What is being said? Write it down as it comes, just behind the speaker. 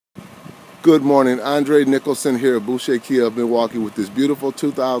Good morning, Andre Nicholson here at Boucher Kia of Milwaukee with this beautiful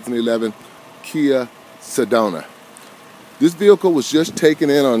 2011 Kia Sedona. This vehicle was just taken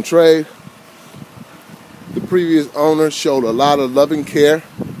in on trade. The previous owner showed a lot of loving care.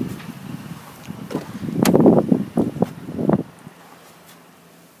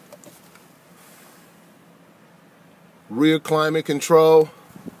 Rear climate control,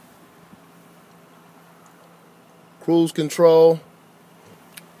 cruise control,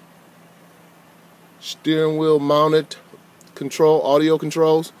 steering wheel mounted control, audio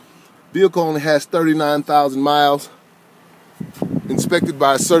controls. Vehicle only has 39,000 miles. Inspected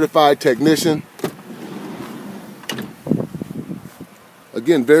by a certified technician.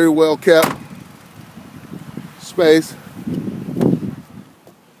 Again, very well kept. Space.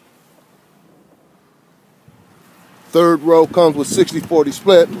 Third row comes with 60-40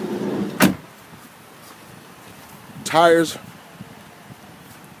 split. Tires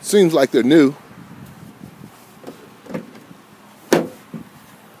seems like they're new.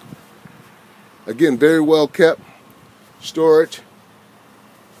 Again, very well kept. Storage.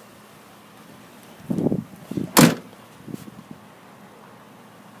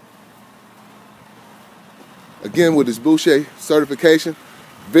 Again, with its Boucher certification.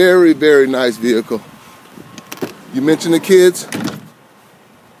 Very, very nice vehicle. You mentioned the kids.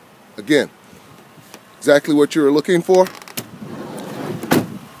 Again, exactly what you were looking for.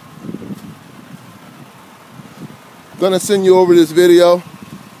 Gonna send you over this video.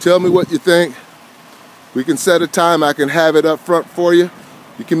 Tell me what you think. We can set a time. I can have it up front for you.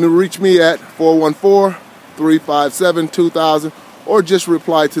 You can reach me at 414-357-2000 or just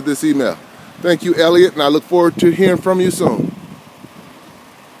reply to this email. Thank you, Elliot, and I look forward to hearing from you soon.